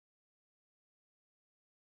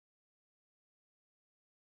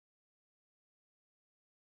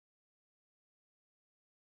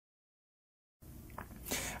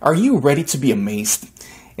Are you ready to be amazed?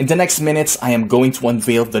 In the next minutes, I am going to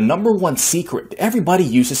unveil the #1 secret everybody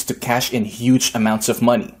uses to cash in huge amounts of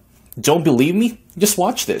money. Don't believe me? Just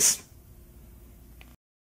watch this.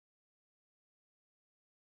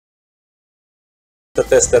 The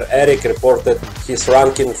tester Eric reported his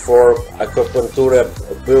ranking for acupuncture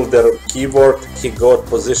builder keyword. He got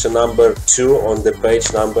position number 2 on the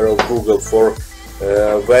page number of Google for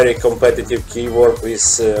a very competitive keyword with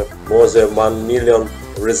more than 1 million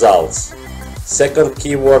results. Second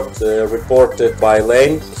keyword reported by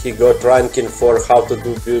Lane. He got ranking for how to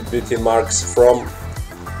do beauty marks from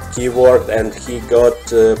keyword, and he got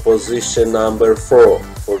position number 4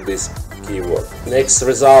 for this keyword. Next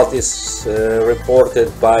result is reported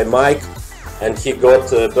by Mike, and he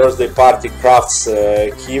got birthday party crafts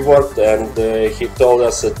keyword, and he told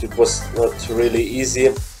us that it was not really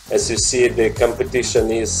easy. As you see, the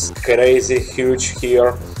competition is crazy huge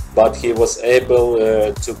here, but he was able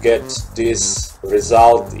to get this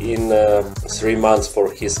result in 3 months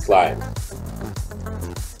for his client.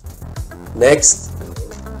 Next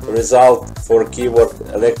result for keyword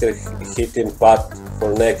electric heating pad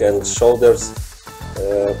for neck and shoulders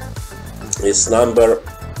is number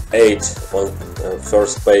 8 on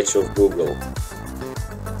first page of Google.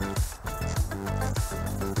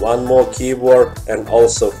 One more keyword and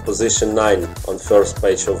also position 9 on first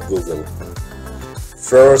page of Google.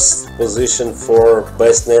 First position for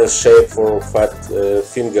best nail shape for fat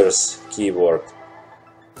fingers keyword.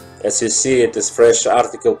 As you see, it is fresh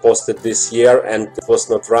article posted this year and it was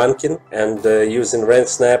not ranking, and using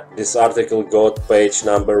RankSnap this article got page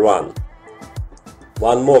number 1.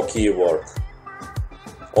 One more keyword,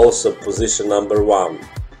 also position number 1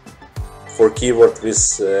 for keyword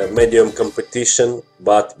with medium competition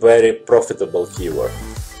but very profitable keyword.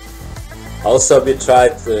 Also, we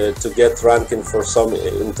tried to get ranking for some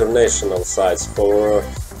international sites. For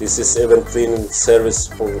this is event cleaning service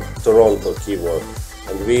for Toronto keyword,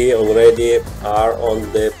 and we already are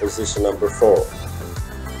on the position number 4.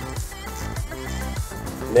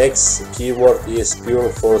 Next keyword is pure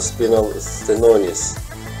for spinal stenosis,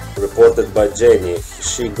 reported by Jenny.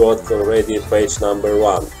 She got already page number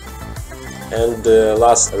 1. And the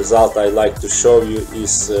last result I like to show you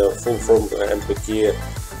is full from MPK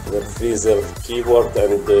freezer keyword,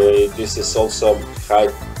 and this is also high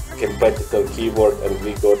competitor keyword, and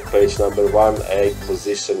we got page number 1, 8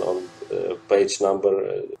 position on page number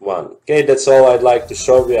 1. Okay, that's all I'd like to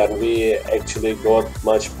show you, and we actually got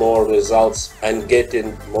much more results and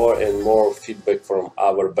getting more and more feedback from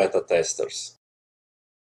our beta testers.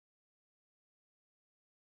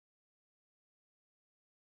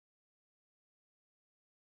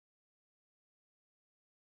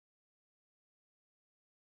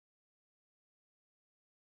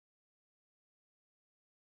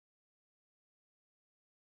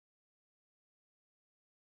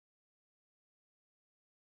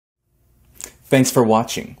 Thanks for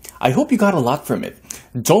watching. I hope you got a lot from it.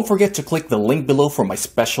 Don't forget to click the link below for my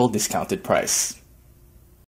special discounted price.